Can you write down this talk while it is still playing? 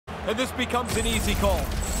and this becomes an easy call.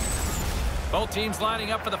 Both teams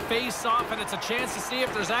lining up for the face-off, and it's a chance to see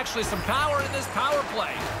if there's actually some power in this power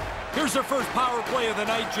play. Here's their first power play of the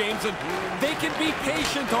night, James, and they can be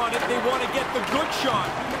patient on it. They want to get the good shot,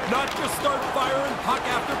 not just start firing puck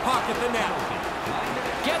after puck at the net.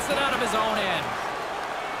 Gets it out of his own end.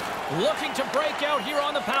 Looking to break out here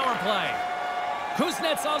on the power play.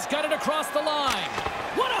 Kuznetsov's got it across the line.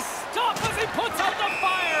 What a stop as he puts out the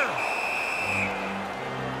fire!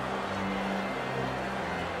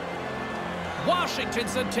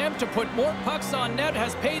 Washington's attempt to put more pucks on net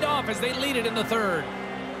has paid off as they lead it in the third.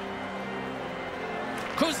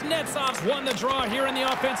 Kuznetsov's won the draw here in the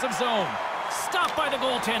offensive zone. Stopped by the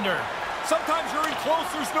goaltender. Sometimes you're in close,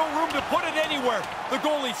 there's no room to put it anywhere. The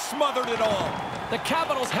goalie smothered it all. The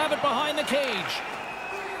Capitals have it behind the cage.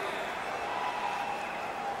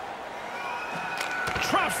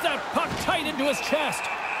 Traps that puck tight into his chest.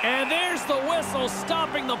 And there's the whistle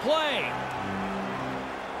stopping the play.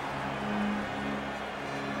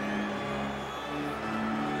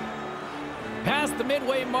 Past the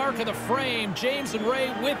midway mark of the frame, James and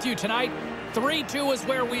Ray with you tonight. 3-2 is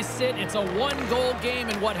where we sit. It's a one-goal game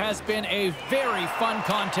in what has been a very fun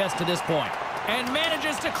contest to this point. And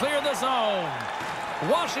manages to clear the zone.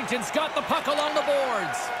 Washington's got the puck along the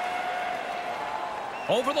boards.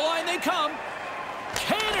 Over the line they come.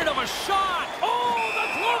 Cannon of a shot. Oh, the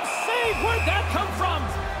glove save. Where'd that come from?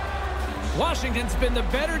 Washington's been the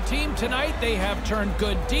better team tonight. They have turned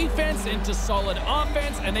good defense into solid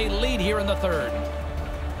offense, and they lead here in the third.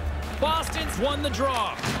 Boston's won the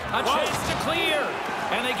draw. A chance to clear,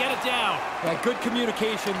 and they get it down. Yeah, good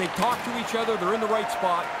communication. They talk to each other. They're in the right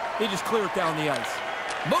spot. They just clear it down the ice.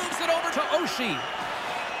 Moves it over to Oshie.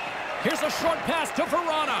 Here's a short pass to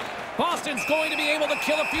Verana. Boston's going to be able to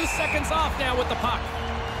kill a few seconds off now with the puck.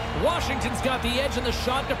 Washington's got the edge in the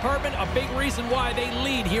shot department, a big reason why they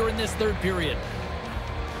lead here in this third period.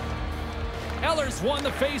 Eller's won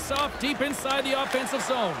the face-off deep inside the offensive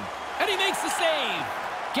zone. And he makes the save.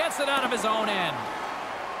 Gets it out of his own end.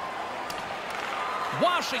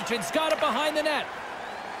 Washington's got it behind the net.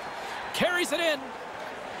 Carries it in.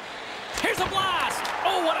 Here's a blast.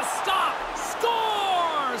 Oh, what a stop.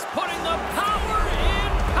 Scores! Putting the power in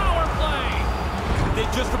power play.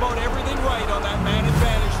 Did just about everything right on that man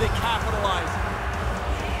advantage. They capitalized.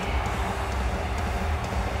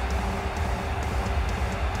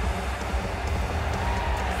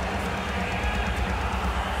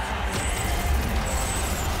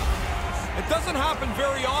 It doesn't happen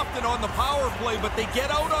very often on the power play, but they get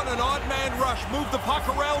out on an odd man rush, move the puck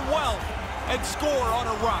around well, and score on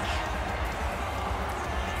a rush.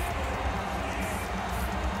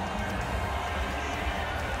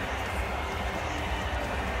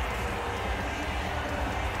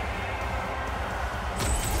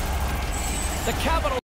 The Capitals